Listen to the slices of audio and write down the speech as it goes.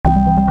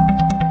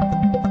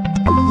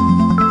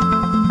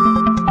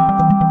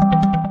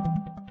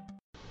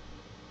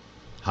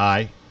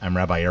Hi, I'm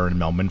Rabbi Aaron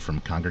Melman from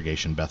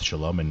Congregation Beth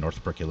Shalom in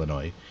Northbrook,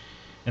 Illinois,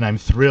 and I'm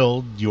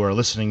thrilled you are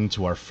listening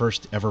to our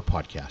first ever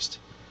podcast.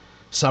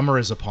 Summer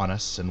is upon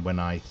us, and when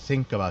I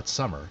think about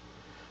summer,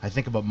 I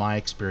think about my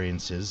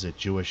experiences at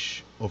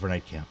Jewish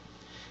overnight camp.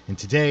 And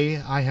today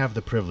I have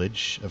the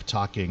privilege of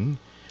talking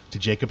to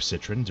Jacob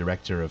Citron,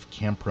 director of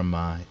Camp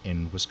Ramah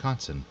in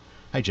Wisconsin.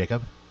 Hi,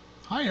 Jacob.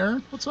 Hi,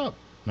 Aaron. What's up?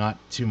 Not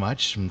too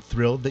much. I'm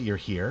thrilled that you're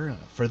here.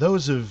 For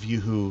those of you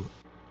who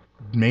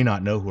may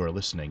not know who are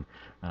listening,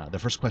 the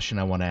first question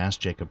I want to ask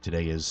Jacob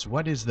today is,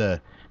 what is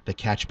the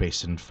catch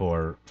basin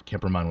for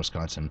Camp Ramah,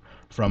 Wisconsin?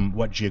 From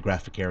what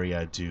geographic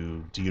area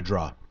do you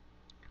draw?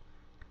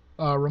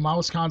 Ramah,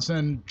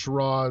 Wisconsin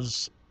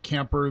draws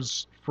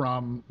campers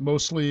from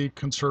mostly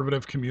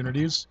conservative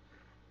communities,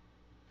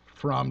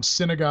 from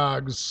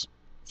synagogues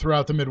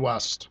throughout the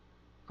Midwest.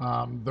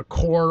 The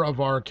core of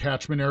our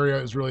catchment area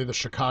is really the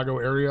Chicago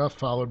area,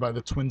 followed by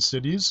the Twin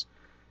Cities.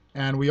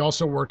 And we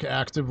also work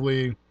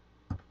actively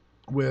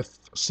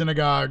with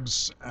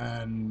synagogues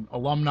and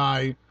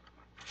alumni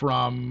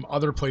from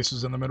other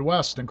places in the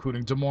Midwest,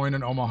 including Des Moines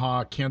and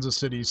Omaha, Kansas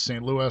City,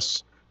 St.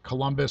 Louis,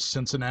 Columbus,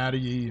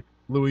 Cincinnati,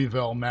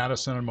 Louisville,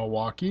 Madison, and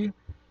Milwaukee.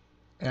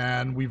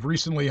 And we've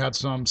recently had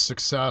some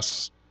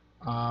success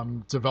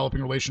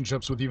developing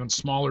relationships with even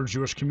smaller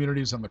Jewish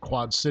communities in the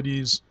Quad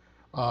Cities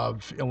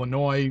of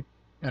Illinois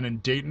and in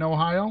Dayton,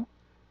 Ohio.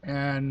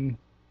 And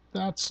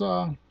that's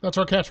our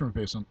catchment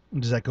basin.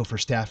 Does that go for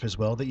staff as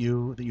well that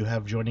you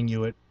have joining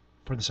you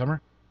for the summer?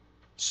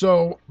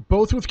 So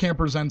both with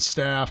campers and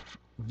staff,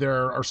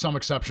 there are some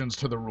exceptions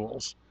to the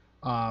rules.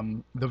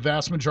 The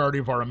vast majority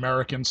of our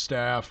American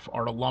staff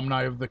are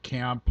alumni of the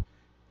camp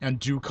and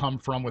do come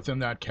from within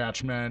that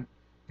catchment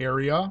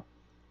area.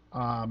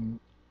 On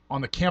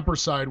the camper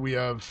side, we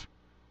have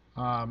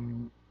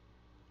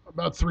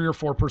about 3 or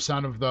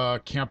 4% of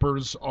the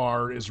campers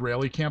are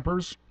Israeli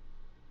campers.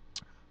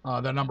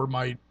 That number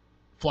might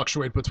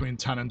fluctuate between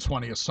 10 and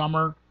 20 a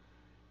summer.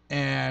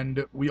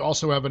 And we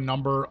also have a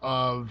number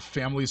of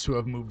families who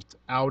have moved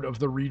out of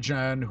the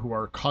region, who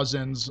are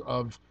cousins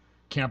of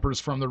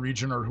campers from the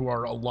region, or who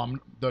are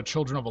the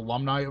children of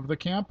alumni of the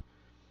camp.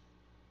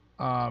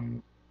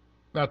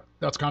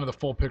 That's kind of the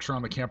full picture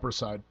on the camper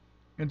side.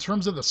 In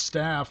terms of the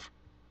staff,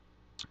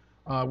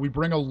 we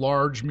bring a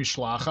large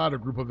mishlachat, a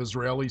group of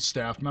Israeli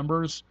staff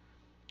members,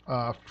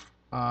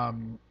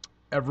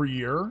 every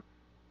year.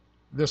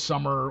 This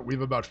summer, we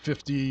have about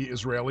 50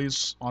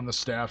 Israelis on the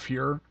staff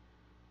here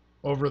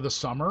over the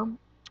summer.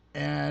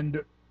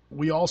 And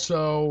we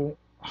also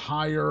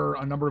hire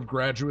a number of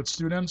graduate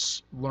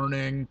students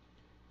learning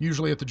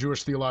usually at the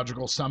Jewish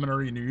Theological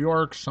Seminary in New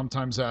York,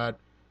 sometimes at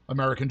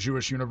American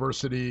Jewish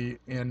University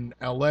in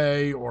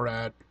LA, or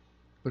at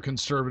the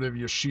conservative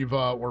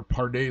yeshiva or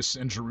Pardes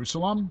in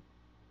Jerusalem.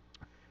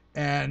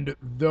 And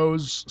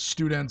those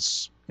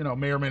students,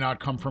 may or may not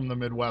come from the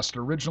Midwest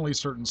originally.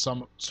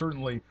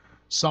 Certainly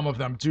some of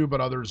them do,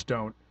 but others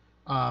don't.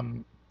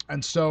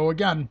 And so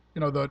again,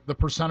 the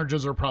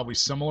percentages are probably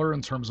similar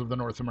in terms of the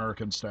North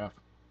American staff.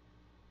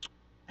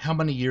 How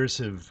many years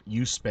have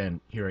you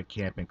spent here at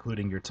camp,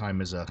 including your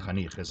time as a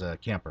chanich, as a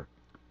camper?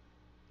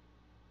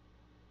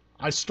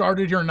 I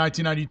started here in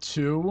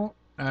 1992,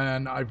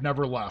 and I've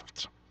never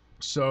left.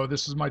 So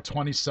this is my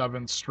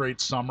 27th straight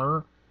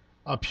summer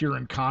up here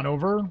in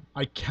Conover.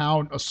 I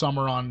count a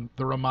summer on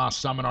the Ramah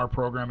seminar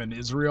program in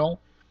Israel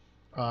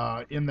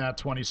in that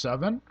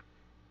 27.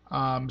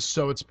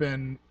 So it's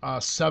been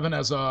 7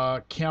 as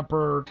a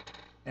camper,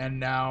 and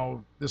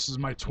now this is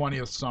my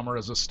 20th summer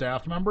as a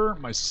staff member,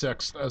 my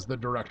 6th as the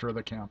director of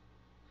the camp.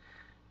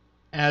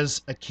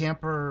 As a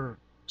camper,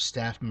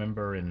 staff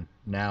member, and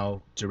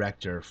now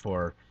director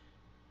for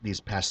these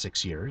past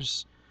 6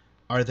 years,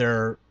 are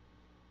there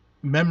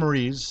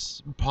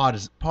memories,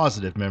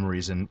 positive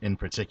memories in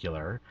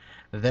particular,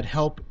 that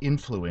help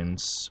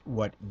influence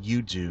what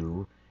you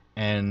do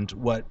and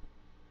what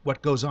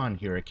goes on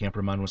here at Camp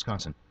Ramah,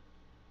 Wisconsin?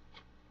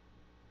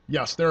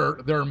 Yes, there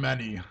are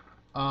many.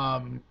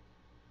 I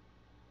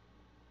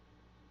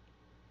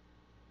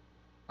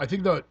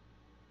think the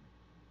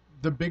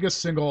biggest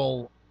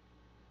single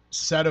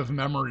set of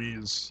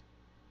memories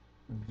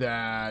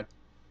that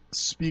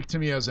speak to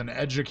me as an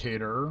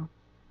educator,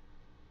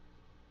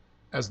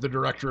 as the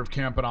director of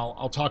camp, and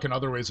I'll talk in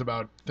other ways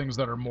about things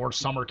that are more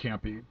summer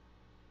campy.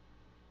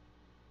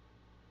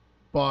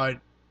 But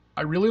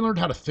I really learned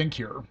how to think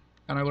here,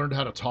 and I learned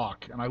how to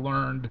talk, and I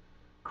learned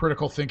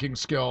critical thinking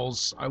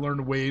skills. I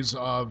learned ways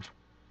of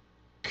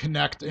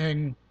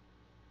connecting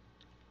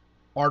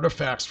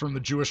artifacts from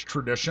the Jewish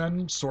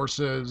tradition,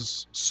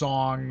 sources,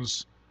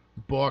 songs,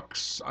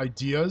 books,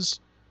 ideas,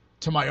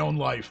 to my own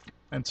life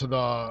and to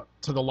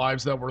the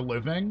lives that we're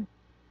living.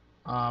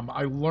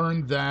 I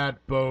learned that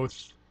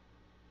both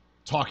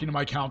talking to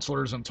my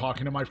counselors and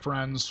talking to my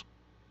friends,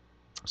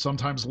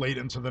 sometimes late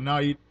into the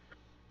night.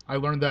 I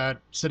learned that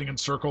sitting in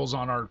circles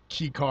on our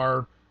key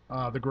car,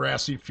 the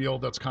grassy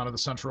field that's kind of the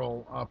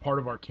central part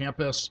of our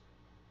campus,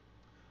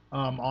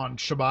 on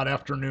Shabbat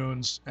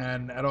afternoons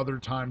and at other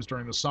times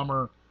during the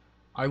summer.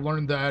 I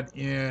learned that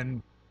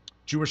in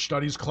Jewish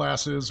studies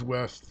classes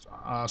with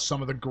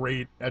some of the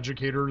great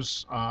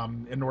educators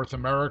in North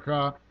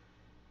America.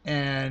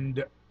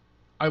 And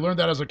I learned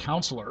that as a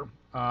counselor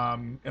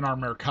in our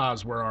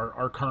Merkaz, where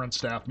our current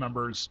staff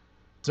members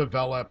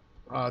develop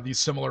these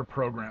similar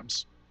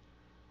programs.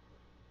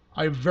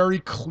 I have very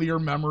clear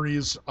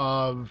memories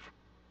of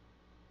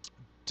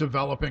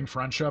developing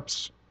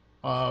friendships,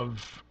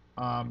 of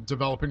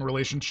developing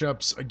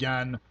relationships.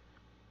 Again,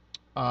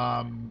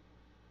 um,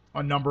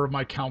 a number of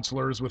my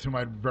counselors with whom I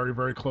had very,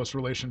 very close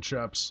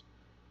relationships.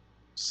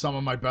 Some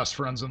of my best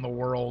friends in the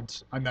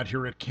world I met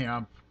here at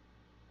camp.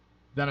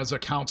 Then as a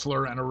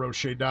counselor and a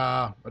Rosh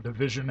Hashanah, a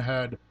division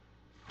head,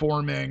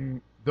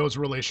 forming those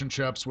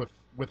relationships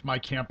with my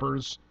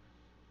campers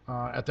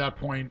at that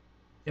point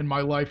in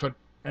my life.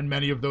 And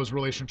many of those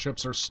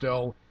relationships are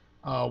still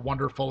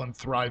wonderful and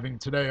thriving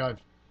today.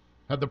 I've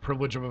had the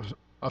privilege of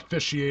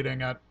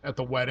officiating at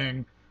the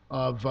wedding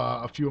of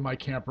a few of my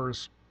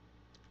campers.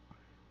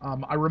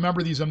 I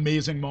remember these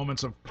amazing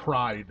moments of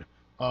pride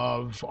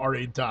of our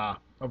Edah,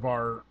 of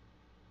our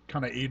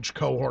kind of age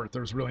cohort.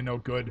 There's really no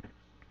good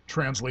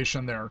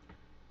translation there.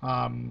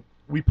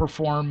 We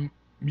perform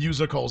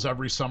musicals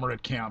every summer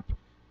at camp,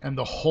 and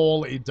the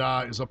whole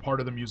Edah is a part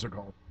of the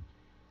musical.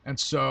 And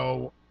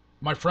so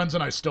my friends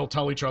and I still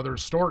tell each other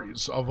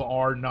stories of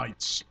our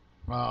nights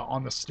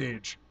on the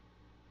stage,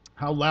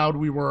 how loud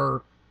we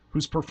were,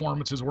 whose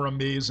performances were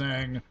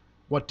amazing,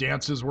 what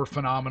dances were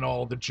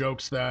phenomenal, the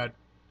jokes that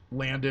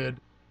landed.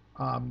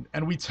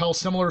 And we tell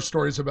similar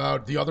stories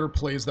about the other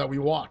plays that we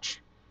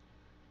watch.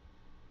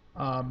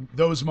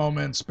 Those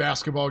moments,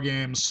 basketball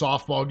games,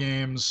 softball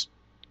games,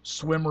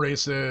 swim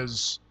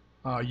races,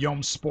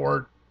 Yom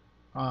Sport,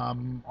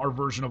 our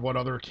version of what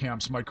other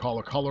camps might call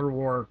a color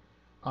war.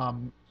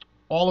 Um,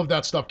 all of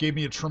that stuff gave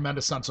me a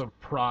tremendous sense of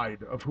pride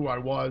of who I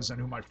was and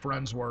who my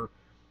friends were,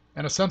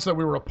 and a sense that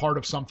we were a part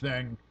of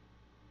something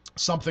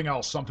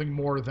else, something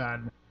more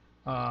than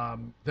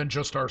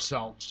just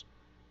ourselves.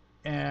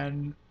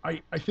 And I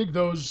think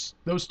those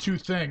two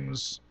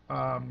things,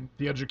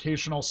 the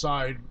educational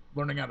side,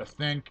 learning how to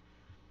think,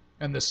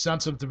 and the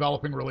sense of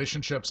developing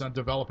relationships and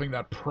developing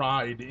that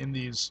pride in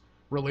these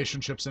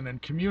relationships and in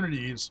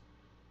communities,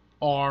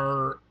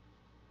 are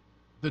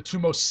the two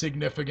most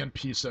significant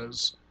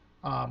pieces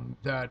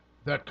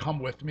that come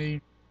with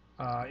me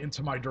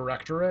into my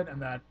directorate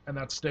and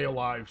that stay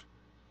alive.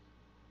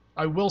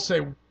 I will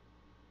say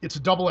it's a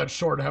double-edged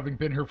sword having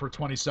been here for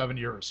 27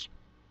 years.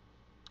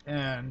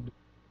 And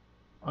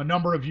a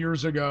number of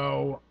years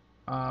ago,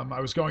 I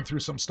was going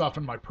through some stuff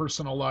in my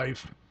personal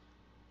life.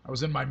 I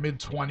was in my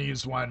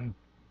mid-20s when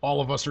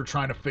all of us are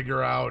trying to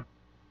figure out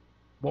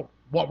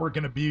what we're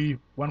going to be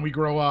when we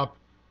grow up,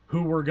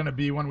 who we're going to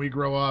be when we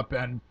grow up,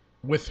 and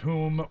with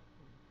whom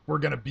we're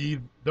going to be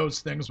those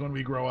things when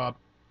we grow up.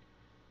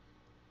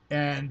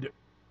 And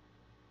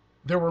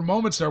there were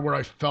moments there where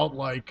I felt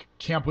like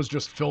camp was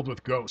just filled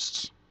with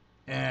ghosts.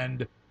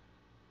 And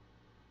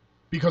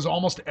because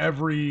almost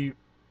every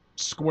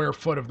square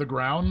foot of the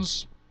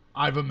grounds,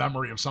 I have a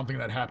memory of something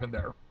that happened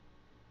there.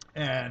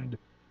 And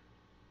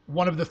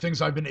one of the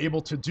things I've been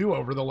able to do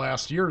over the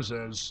last years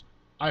is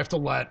I have to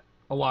let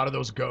a lot of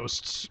those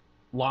ghosts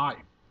lie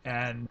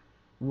and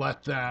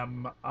let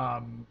them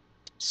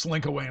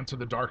slink away into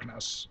the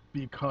darkness,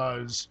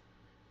 because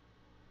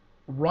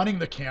running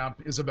the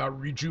camp is about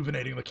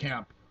rejuvenating the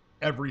camp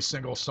every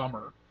single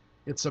summer.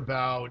 It's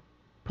about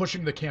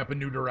pushing the camp in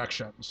new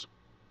directions.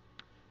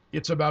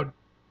 It's about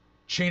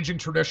changing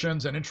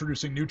traditions and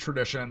introducing new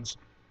traditions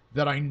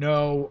that I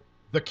know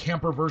the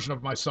camper version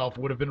of myself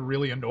would have been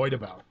really annoyed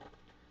about.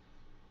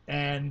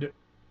 And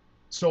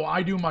so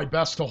I do my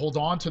best to hold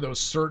on to those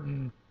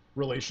certain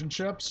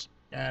relationships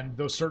and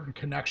those certain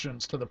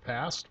connections to the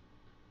past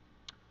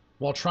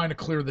while trying to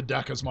clear the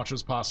deck as much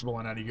as possible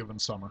in any given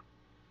summer.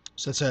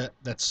 So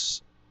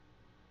that's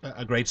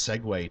a great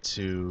segue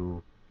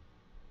to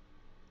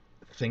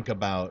think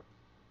about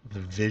the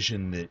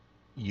vision that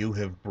you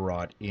have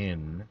brought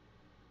in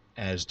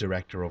as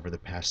director over the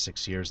past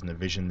 6 years and the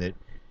vision that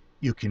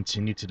you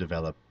continue to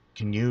develop.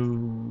 Can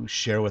you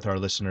share with our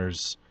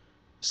listeners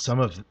some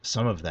of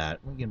that,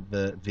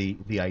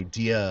 the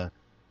idea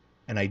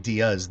and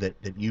ideas that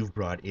you've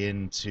brought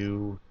in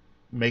to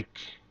make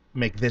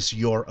this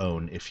your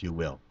own, if you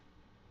will?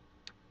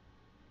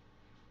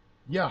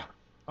 Yeah.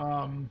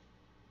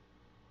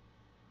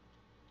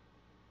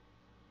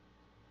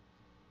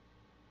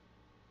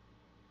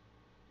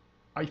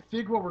 I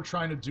think what we're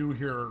trying to do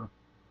here,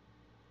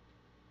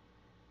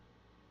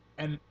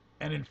 and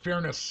in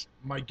fairness,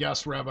 my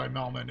guest Rabbi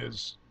Melman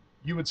is,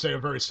 you would say a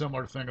very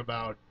similar thing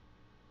about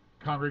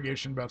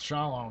Congregation Beth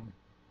Shalom.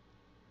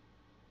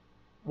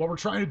 What we're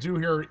trying to do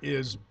here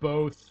is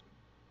both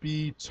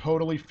be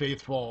totally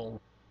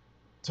faithful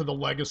to the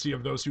legacy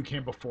of those who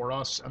came before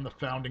us and the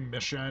founding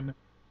mission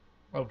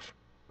of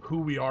who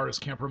we are as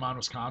Camp Ramon,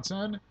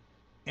 Wisconsin,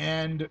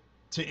 and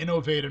to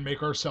innovate and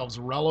make ourselves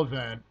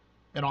relevant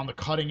and on the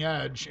cutting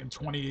edge in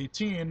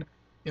 2018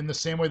 in the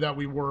same way that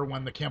we were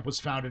when the camp was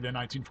founded in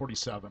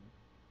 1947.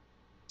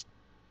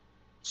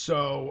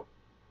 So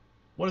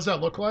what does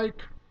that look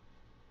like?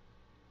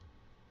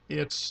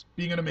 It's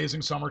being an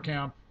amazing summer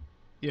camp.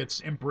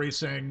 It's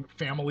embracing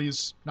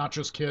families, not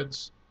just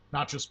kids,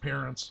 not just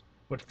parents,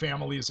 but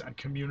families and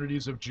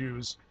communities of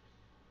Jews.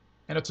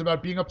 And it's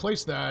about being a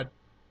place that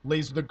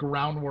lays the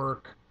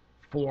groundwork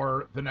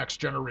for the next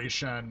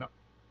generation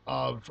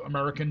of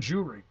American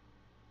Jewry.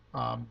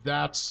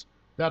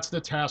 That's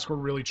the task we're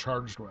really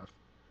charged with.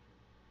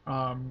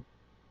 Um,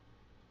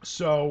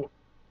 so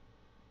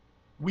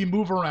we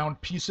move around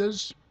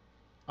pieces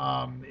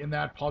in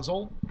that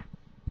puzzle,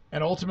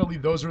 and ultimately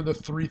those are the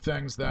three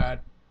things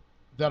that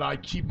I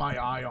keep my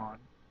eye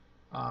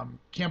on.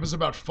 Camp is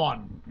about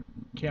fun.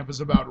 Camp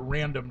is about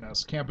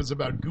randomness. Camp is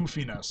about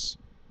goofiness.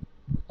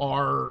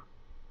 Our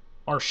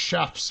our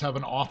chefs have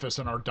an office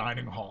in our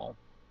dining hall,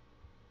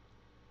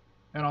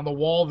 and on the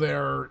wall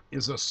there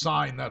is a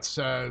sign that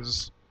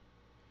says,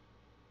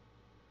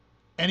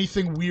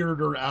 anything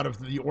weird or out of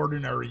the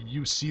ordinary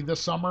you see this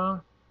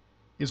summer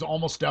is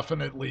almost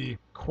definitely,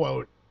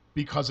 quote,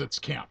 because it's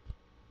camp.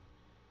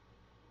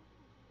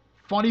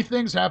 Funny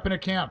things happen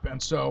at camp.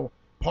 And so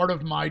part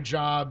of my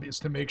job is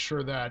to make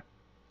sure that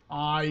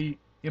I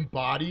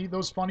embody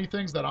those funny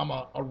things, that I'm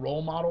a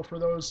role model for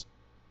those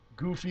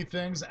goofy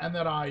things, and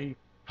that I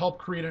help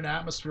create an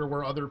atmosphere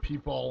where other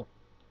people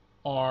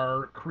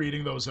are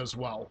creating those as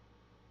well.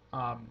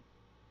 Um,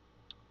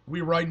 we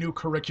write new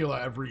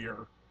curricula every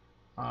year.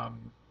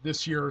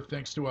 This year,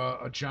 thanks to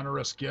a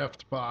generous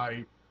gift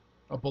by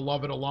a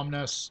beloved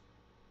alumnus,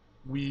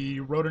 we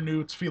wrote a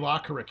new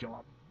tefillah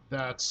curriculum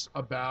that's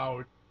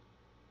about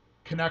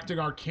connecting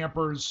our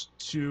campers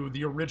to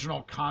the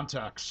original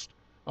context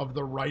of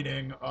the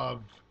writing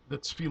of the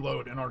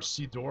tefillot in our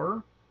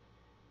Siddur,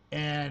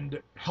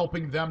 and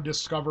helping them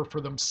discover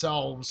for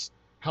themselves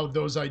how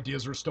those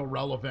ideas are still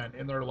relevant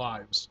in their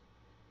lives.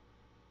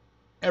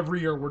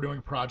 Every year we're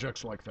doing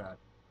projects like that.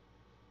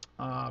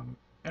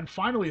 And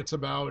finally, it's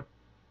about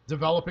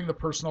developing the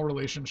personal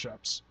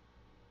relationships,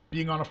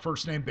 being on a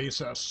first name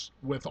basis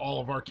with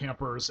all of our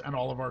campers and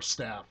all of our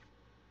staff,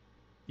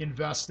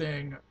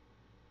 investing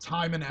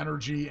time and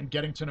energy in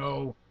getting to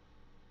know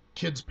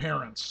kids'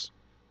 parents,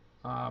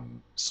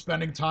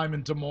 spending time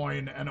in Des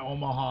Moines and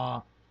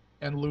Omaha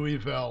and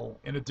Louisville,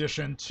 in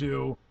addition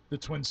to the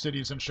Twin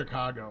Cities and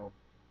Chicago,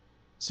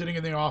 sitting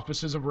in the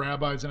offices of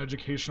rabbis and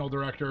educational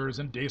directors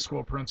and day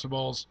school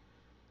principals,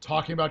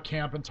 talking about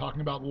camp and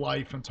talking about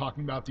life and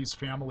talking about these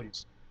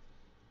families.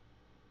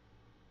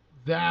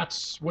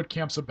 That's what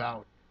camp's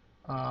about.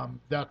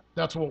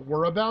 That's what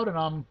we're about, and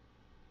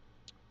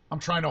I'm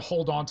trying to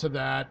hold on to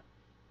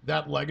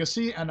that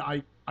legacy. And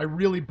I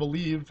really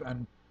believe,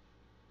 and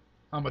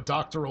I'm a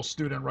doctoral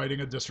student writing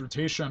a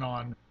dissertation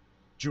on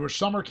Jewish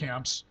summer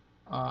camps.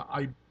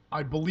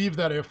 I believe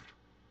that if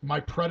my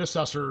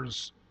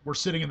predecessors were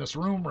sitting in this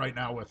room right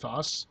now with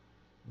us,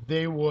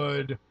 they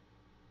would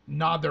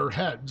nod their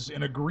heads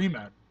in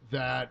agreement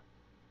that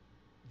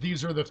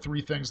these are the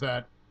three things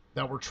that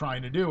we're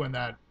trying to do, and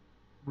that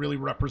really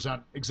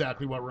represent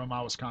exactly what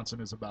Ramah,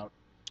 Wisconsin is about.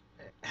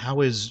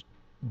 How has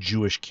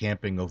Jewish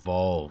camping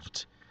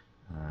evolved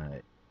uh,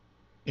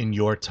 in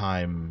your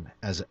time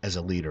as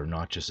a leader,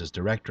 not just as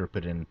director,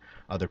 but in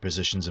other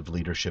positions of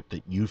leadership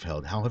that you've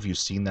held? How have you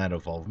seen that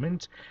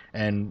evolvement?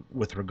 And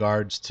with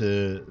regards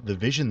to the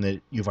vision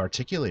that you've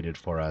articulated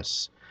for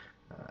us,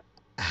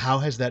 how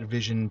has that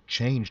vision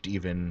changed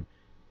even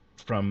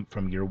from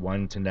year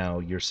one to now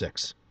year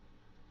six?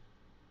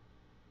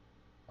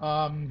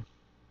 Um,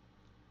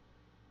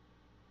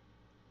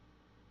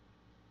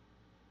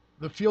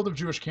 the field of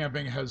Jewish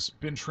camping has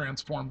been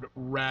transformed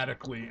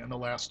radically in the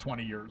last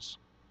 20 years.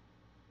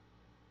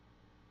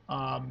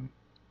 Um,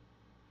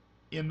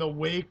 in the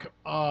wake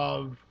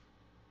of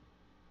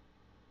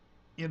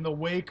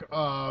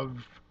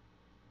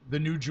the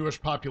new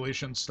Jewish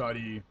population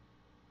study,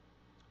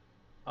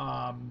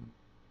 um,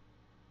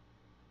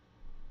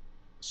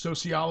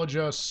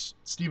 sociologist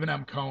Stephen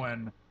M.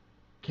 Cohen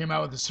came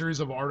out with a series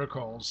of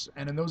articles,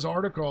 and in those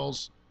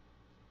articles,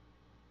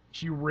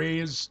 he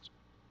raised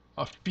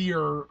a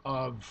fear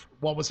of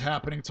what was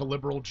happening to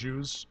liberal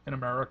Jews in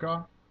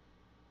America.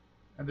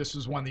 And this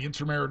is when the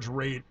intermarriage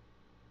rate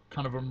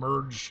kind of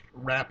emerged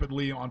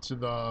rapidly onto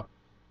the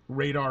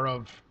radar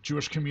of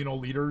Jewish communal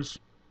leaders.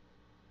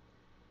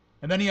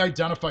 And then he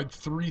identified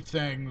three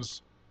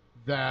things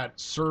that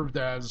served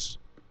as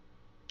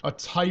a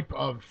type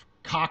of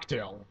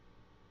cocktail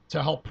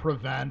to help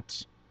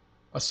prevent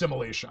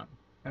assimilation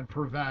and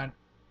prevent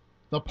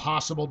the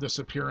possible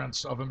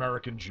disappearance of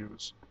American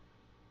Jews.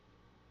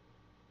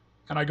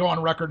 And I go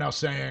on record now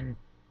saying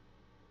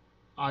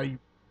I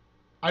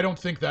don't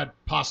think that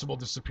possible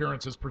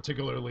disappearance is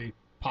particularly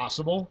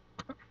possible.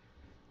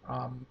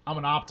 I'm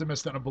an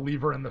optimist and a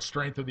believer in the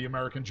strength of the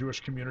American Jewish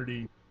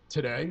community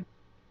today.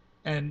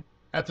 And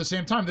at the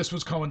same time, this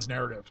was Cohen's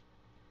narrative.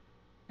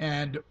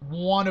 And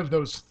one of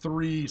those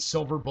three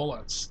silver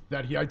bullets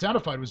that he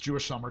identified was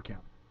Jewish summer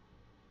camp.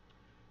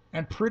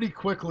 And pretty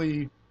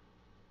quickly,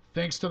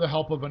 thanks to the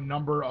help of a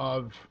number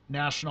of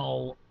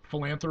national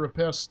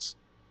philanthropists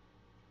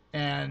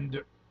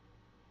and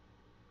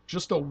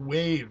just a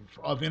wave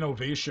of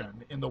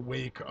innovation in the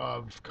wake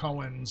of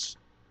Cohen's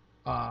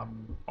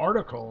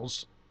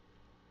articles,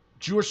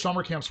 Jewish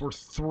summer camps were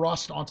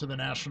thrust onto the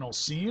national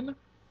scene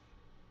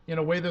in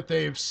a way that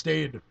they've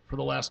stayed for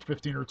the last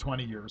 15 or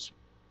 20 years.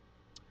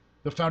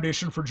 The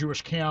Foundation for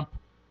Jewish Camp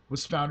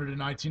was founded in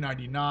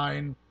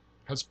 1999,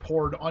 has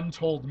poured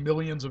untold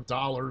millions of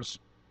dollars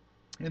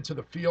into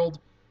the field.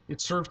 It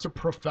served to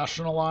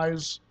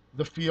professionalize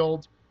the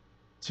field,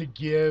 to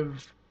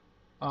give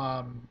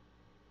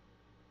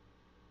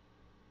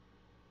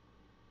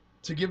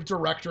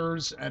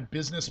directors and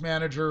business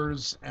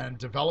managers and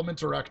development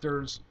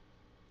directors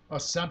a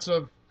sense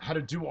of how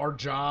to do our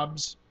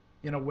jobs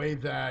in a way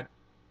that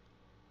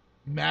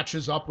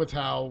matches up with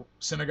how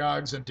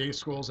synagogues and day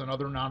schools and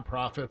other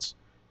nonprofits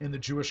in the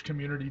Jewish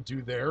community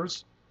do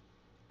theirs.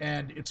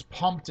 And it's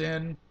pumped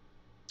in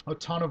a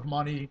ton of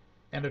money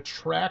and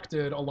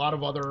attracted a lot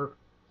of other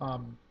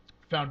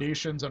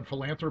foundations and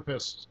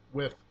philanthropists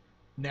with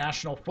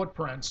national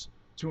footprints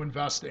to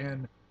invest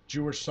in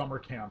Jewish summer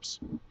camps.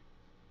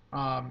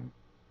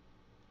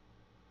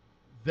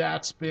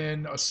 That's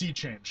been a sea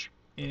change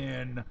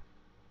in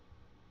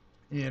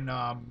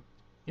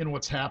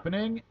what's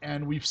happening,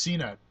 and we've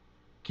seen it.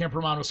 Camp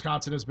Vermont,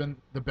 Wisconsin has been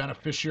the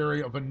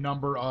beneficiary of a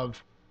number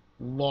of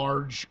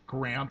large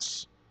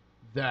grants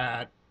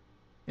that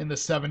in the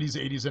 70s,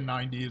 80s, and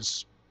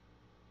 90s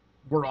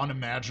were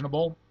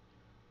unimaginable.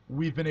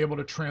 We've been able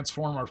to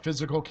transform our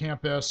physical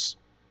campus,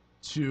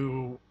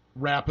 to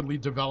rapidly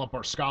develop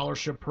our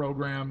scholarship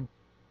program,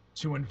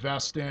 to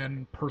invest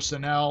in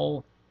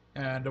personnel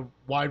and a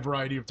wide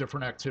variety of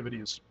different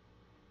activities.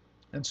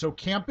 And so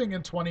camping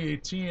in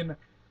 2018,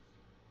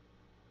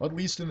 at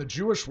least in the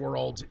Jewish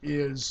world,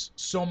 is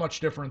so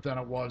much different than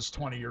it was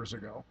 20 years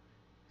ago.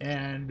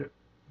 And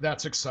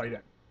that's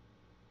exciting.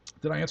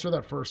 Did I answer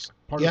that first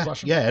part of the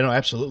question? Yeah, no,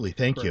 absolutely.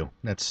 Thank Great. you.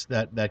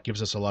 That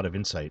gives us a lot of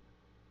insight.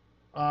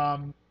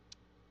 To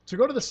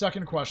go to the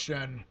second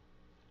question,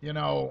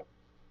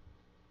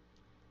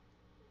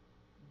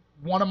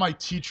 one of my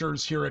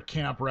teachers here at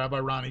camp, Rabbi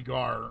Ronnie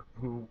Gar,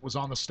 who was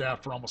on the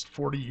staff for almost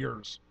 40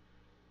 years,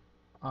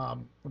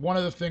 one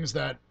of the things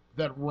that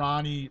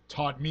Ronnie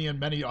taught me and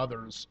many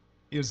others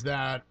is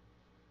that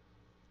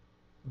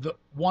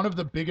one of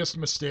the biggest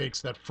mistakes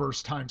that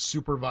first-time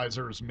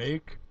supervisors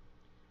make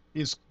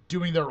is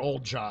doing their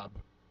old job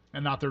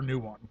and not their new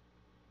one.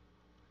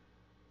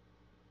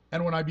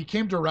 And when I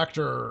became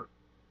director,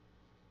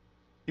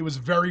 it was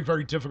very,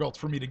 very difficult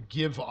for me to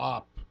give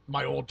up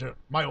my old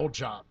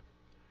job.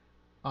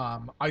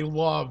 I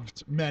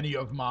loved many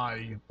of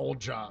my old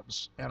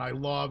jobs, and I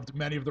loved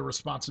many of the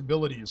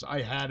responsibilities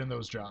I had in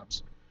those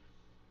jobs.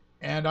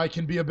 And I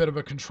can be a bit of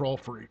a control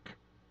freak,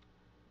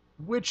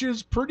 which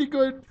is pretty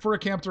good for a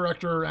camp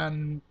director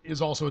and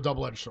is also a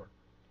double-edged sword.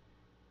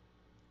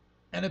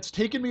 And it's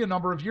taken me a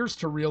number of years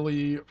to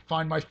really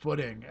find my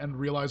footing and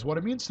realize what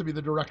it means to be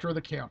the director of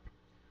the camp.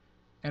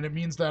 And it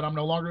means that I'm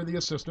no longer the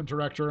assistant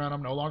director, and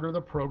I'm no longer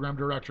the program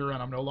director,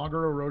 and I'm no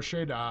longer a Rosh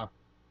Hashanah.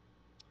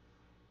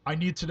 I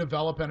need to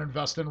develop and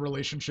invest in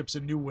relationships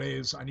in new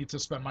ways. I need to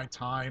spend my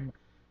time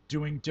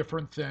doing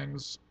different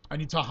things. I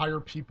need to hire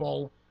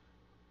people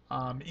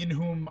in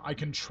whom I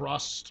can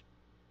trust,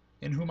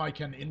 in whom I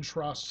can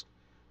entrust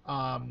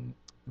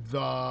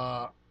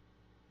the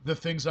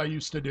things I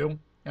used to do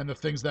and the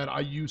things that I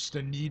used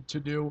to need to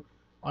do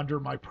under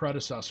my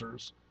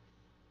predecessors.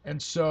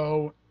 And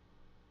so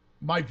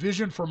my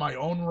vision for my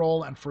own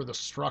role and for the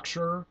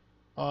structure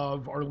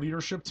of our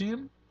leadership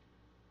team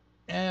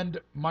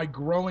and my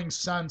growing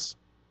sense,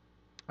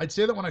 I'd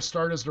say that when I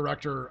started as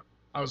director,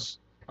 I was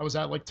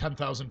at like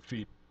 10,000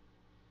 feet.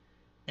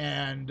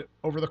 And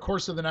over the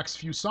course of the next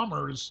few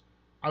summers,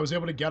 I was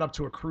able to get up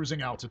to a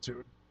cruising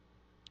altitude.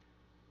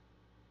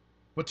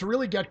 But to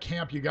really get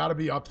camp, you got to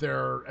be up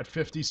there at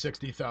 50,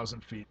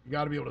 60,000 feet. You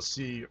got to be able to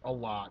see a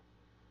lot.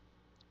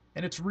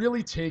 And it's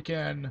really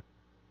taken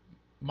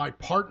my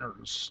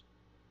partners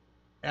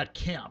at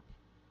camp,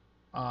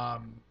 my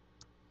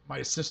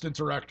assistant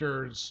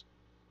directors,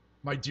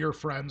 my dear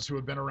friends who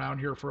have been around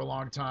here for a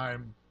long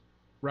time,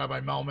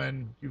 Rabbi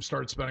Melman, you've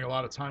started spending a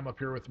lot of time up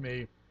here with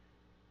me.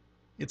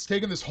 It's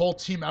taken this whole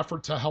team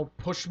effort to help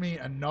push me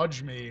and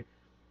nudge me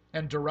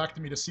and direct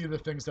me to see the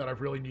things that I've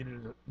really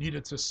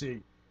needed to see.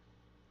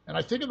 And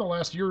I think in the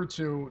last year or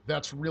two,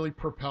 that's really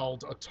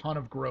propelled a ton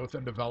of growth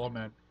and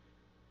development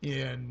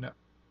in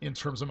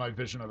terms of my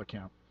vision of the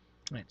camp.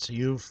 Right. So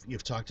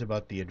you've talked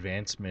about the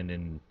advancement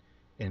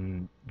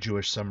in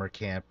Jewish summer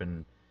camp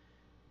and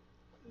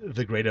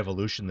the great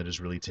evolution that has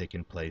really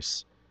taken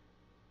place.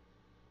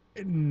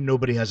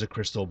 Nobody has a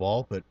crystal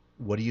ball, but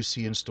what do you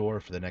see in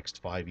store for the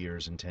next 5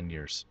 years and 10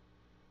 years?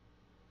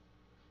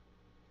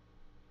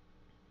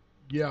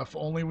 Yeah, if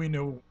only we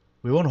knew.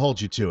 We won't hold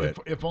you to it.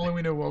 If only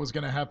we knew what was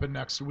going to happen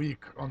next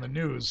week on the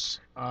news,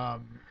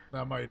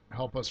 that might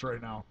help us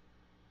right now.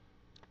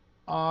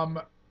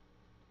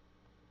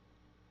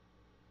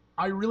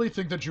 I really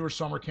think that Jewish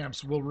summer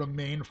camps will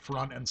remain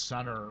front and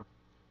center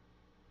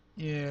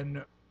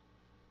in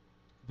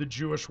the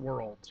Jewish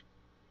world.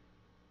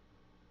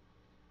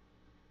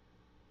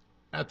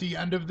 At the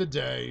end of the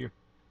day,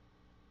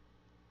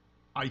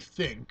 I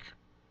think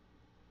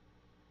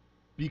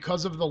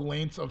because of the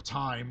length of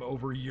time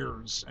over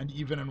years and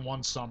even in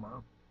one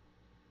summer,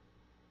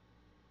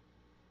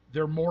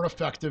 they're more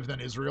effective than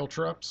Israel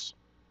trips,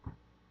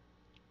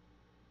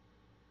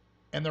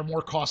 and they're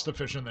more cost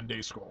efficient than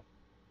day school.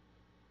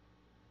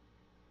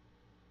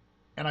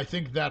 And I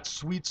think that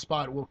sweet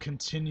spot will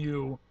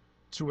continue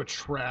to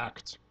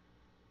attract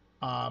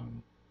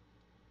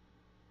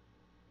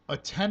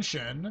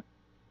attention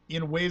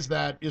in ways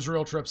that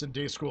Israel trips and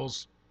day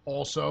schools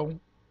also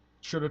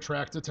should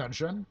attract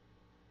attention.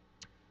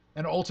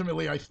 And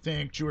ultimately, I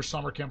think Jewish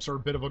summer camps are a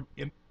bit of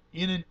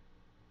in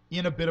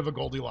a bit of a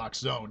Goldilocks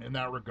zone in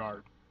that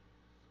regard.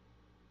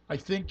 I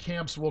think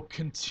camps will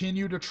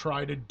continue to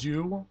try to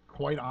do,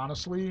 quite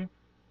honestly,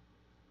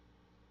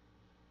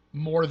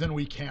 more than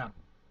we can.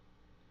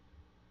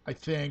 I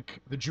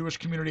think the Jewish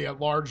community at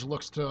large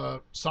looks to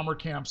summer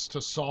camps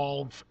to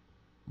solve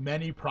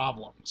many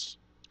problems.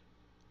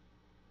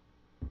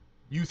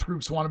 Youth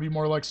groups want to be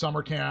more like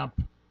summer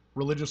camp.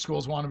 Religious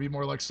schools want to be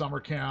more like summer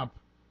camp.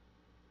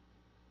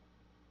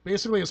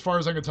 Basically, as far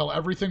as I can tell,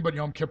 everything but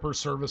Yom Kippur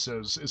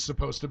services is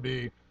supposed to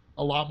be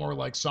a lot more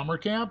like summer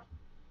camp.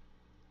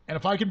 And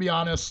if I can be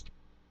honest,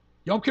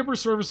 Yom Kippur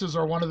services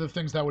are one of the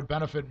things that would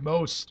benefit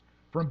most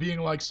from being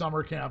like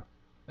summer camp,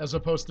 as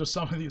opposed to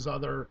some of these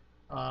other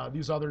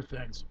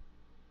things.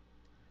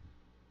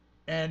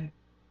 And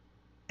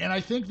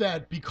I think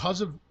that because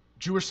of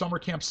Jewish summer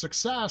camp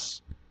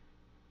success,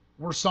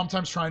 we're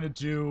sometimes trying to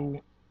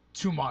do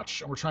too much,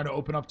 and we're trying to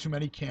open up too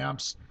many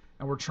camps,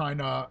 and we're trying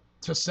to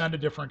send a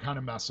different kind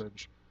of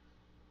message.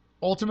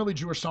 Ultimately,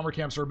 Jewish summer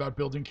camps are about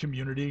building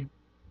community,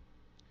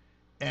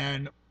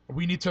 and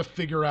we need to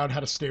figure out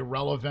how to stay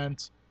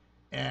relevant.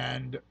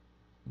 And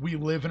we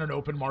live in an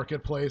open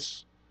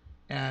marketplace,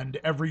 and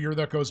every year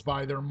that goes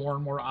by, there are more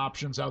and more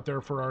options out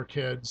there for our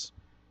kids,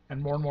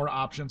 and more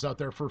options out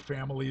there for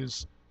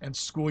families, and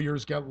school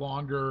years get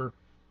longer,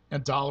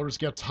 and dollars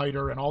get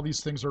tighter, and all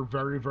these things are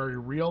very, very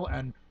real.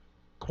 And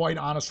quite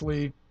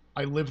honestly,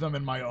 I live them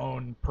in my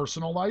own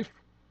personal life,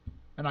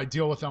 and I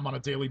deal with them on a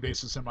daily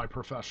basis in my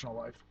professional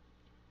life.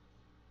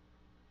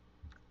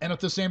 And at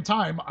the same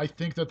time, I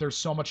think that there's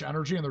so much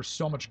energy and there's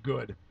so much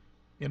good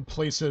in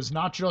places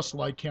not just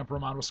like Camp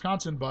Ramah,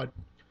 Wisconsin, but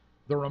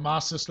the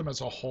Ramah system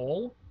as a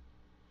whole,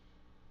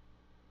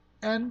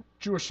 and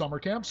Jewish summer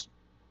camps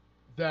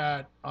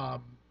that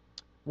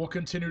will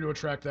continue to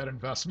attract that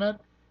investment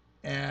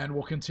and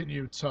will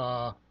continue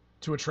to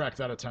attract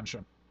that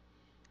attention.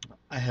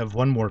 I have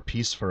one more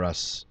piece for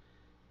us,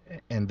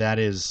 and that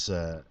is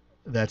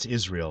that's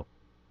Israel.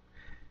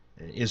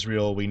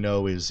 Israel, we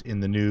know, is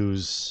in the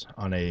news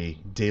on a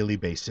daily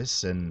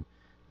basis, and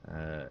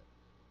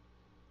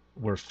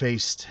we're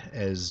faced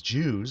as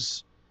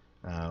Jews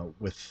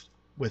with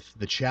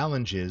the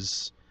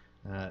challenges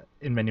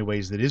in many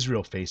ways that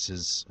Israel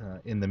faces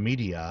in the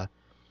media.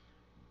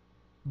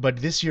 But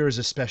this year is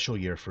a special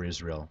year for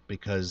Israel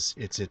because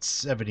it's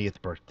its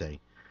 70th birthday.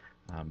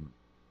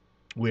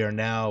 We are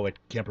now at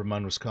Camp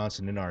Ramah,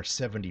 Wisconsin, in our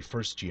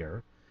 71st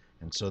year,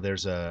 and so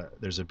there's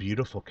a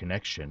beautiful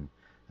connection.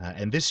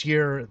 And this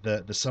year,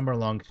 the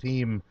summer-long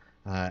theme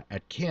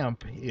at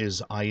camp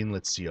is Ayin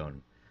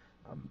L'Tzion.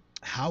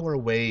 How are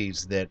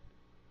ways that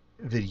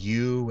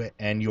you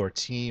and your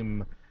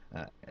team,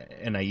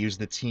 and I use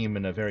the team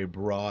in a very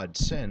broad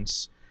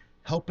sense,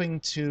 helping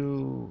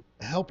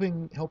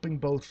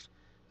both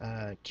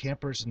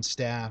campers and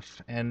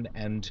staff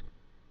and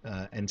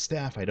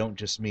staff? I don't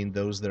just mean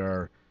those that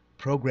are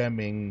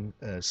programming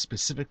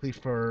specifically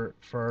for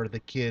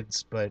the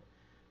kids, but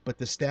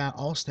the staff,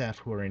 all staff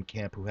who are in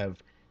camp who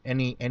have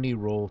any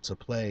role to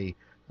play.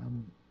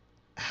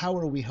 How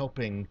are we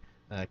helping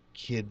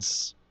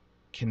kids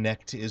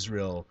connect to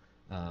Israel,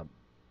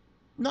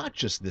 not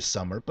just this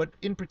summer, but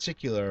in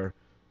particular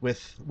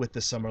with the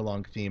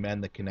summer-long theme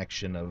and the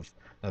connection of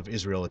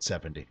Israel at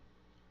 70?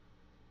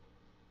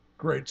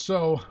 Great.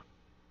 So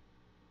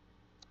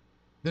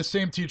this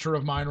same teacher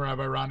of mine,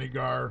 Rabbi Ronnie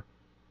Gar,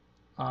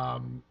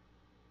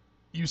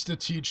 used to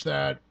teach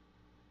that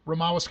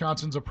Ramah,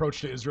 Wisconsin's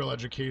approach to Israel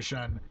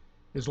education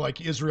is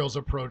like Israel's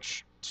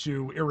approach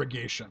to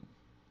irrigation.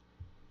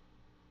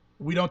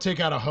 We don't take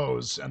out a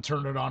hose and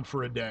turn it on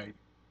for a day.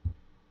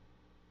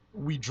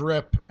 We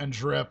drip and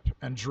drip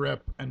and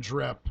drip and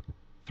drip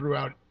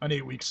throughout an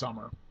 8-week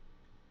summer.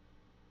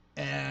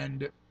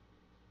 And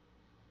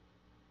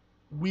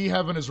we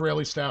have an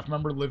Israeli staff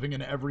member living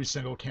in every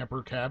single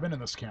camper cabin in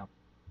this camp.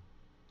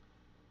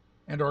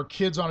 And our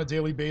kids on a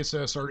daily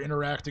basis are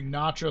interacting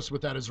not just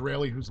with that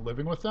Israeli who's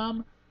living with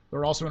them,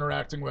 they're also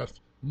interacting with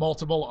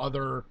multiple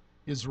other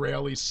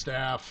Israeli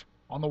staff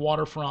on the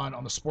waterfront,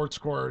 on the sports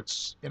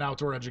courts, in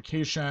outdoor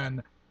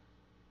education,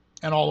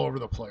 and all over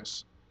the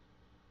place.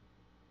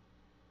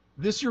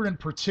 This year in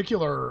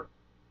particular,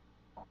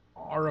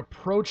 our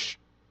approach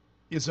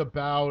is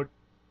about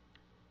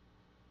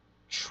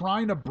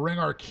trying to bring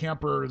our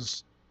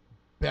campers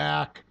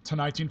back to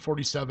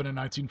 1947 and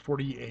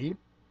 1948,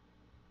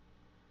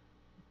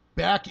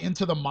 back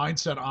into the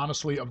mindset,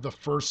 honestly, of the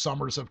first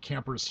summers of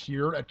campers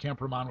here at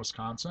Camp Ramah,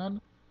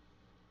 Wisconsin,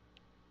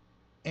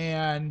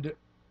 and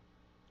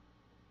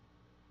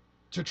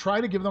to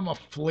try to give them a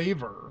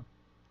flavor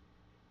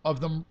of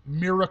the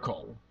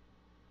miracle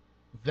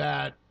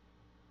that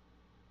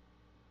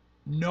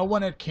no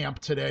one at camp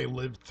today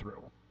lived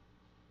through.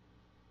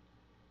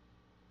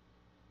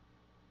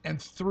 And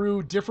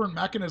through different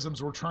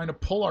mechanisms, we're trying to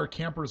pull our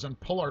campers and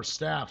pull our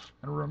staff.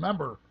 And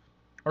remember,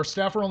 our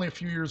staff are only a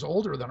few years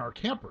older than our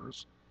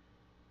campers.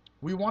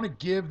 We want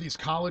to give these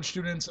college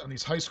students and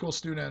these high school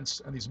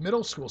students and these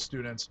middle school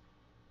students,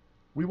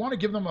 we want to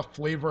give them a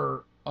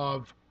flavor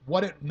of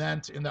what it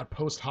meant in that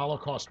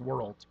post-Holocaust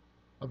world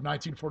of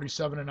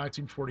 1947 and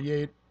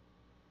 1948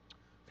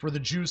 for the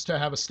Jews to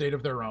have a state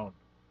of their own.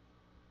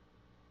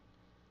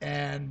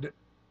 And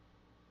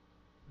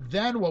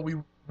then what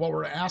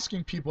we're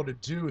asking people to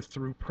do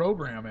through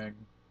programming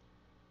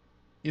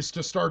is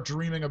to start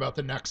dreaming about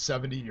the next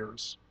 70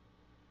 years.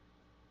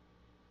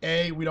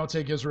 A, we don't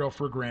take Israel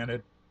for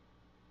granted.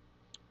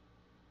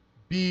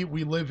 B,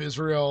 we live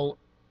Israel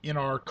in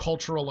our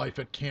cultural life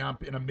at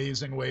camp in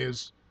amazing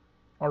ways.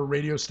 Our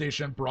radio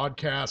station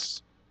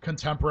broadcasts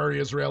contemporary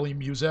Israeli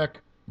music,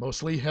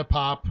 mostly hip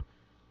hop,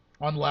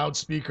 on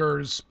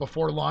loudspeakers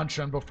before lunch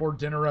and before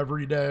dinner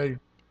every day.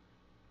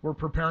 We're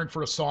preparing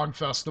for a song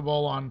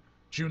festival on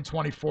June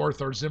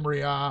 24th, our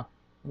Zimriah,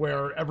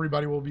 where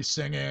everybody will be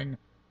singing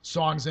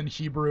songs in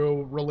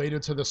Hebrew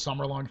related to the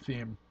summer-long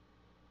theme.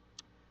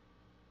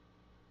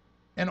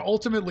 And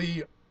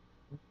ultimately,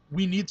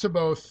 we need to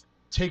both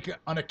take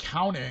an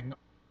accounting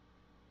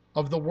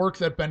of the work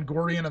that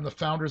Ben-Gurion and the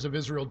founders of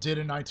Israel did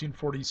in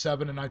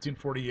 1947 and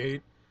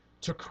 1948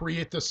 to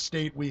create the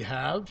state we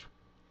have.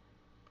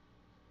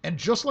 And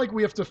just like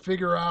we have to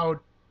figure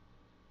out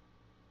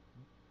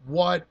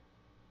what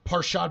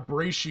Parshat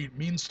Breshit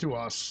means to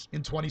us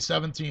in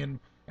 2017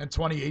 and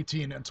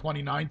 2018 and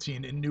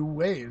 2019 in new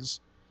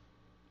ways,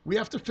 we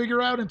have to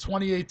figure out in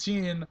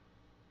 2018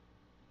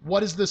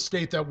 what is the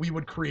state that we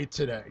would create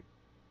today?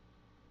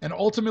 And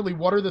ultimately,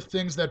 what are the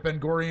things that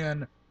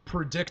Ben-Gurion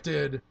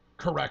predicted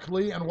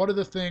correctly, and what are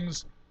the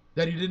things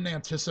that he didn't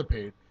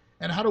anticipate?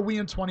 And how do we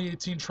in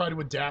 2018 try to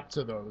adapt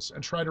to those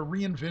and try to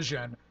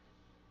re-envision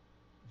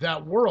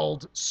that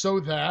world so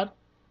that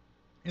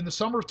in the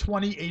summer of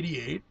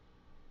 2088,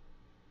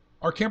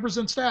 our campers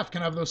and staff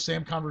can have those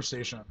same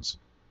conversations,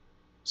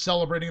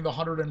 celebrating the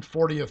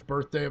 140th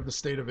birthday of the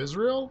State of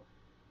Israel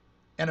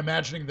and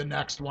imagining the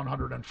next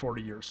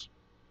 140 years.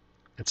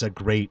 It's a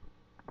great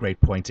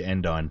point to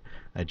end on.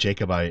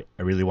 Jacob, I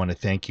really want to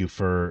thank you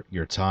for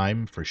your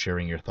time, for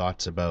sharing your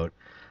thoughts about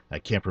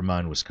Camp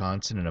Ramah in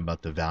Wisconsin and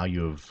about the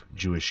value of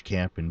Jewish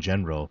camp in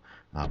general.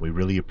 We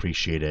really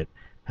appreciate it.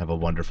 Have a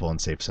wonderful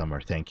and safe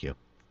summer. Thank you.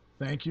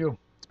 Thank you.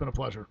 It's been a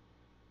pleasure.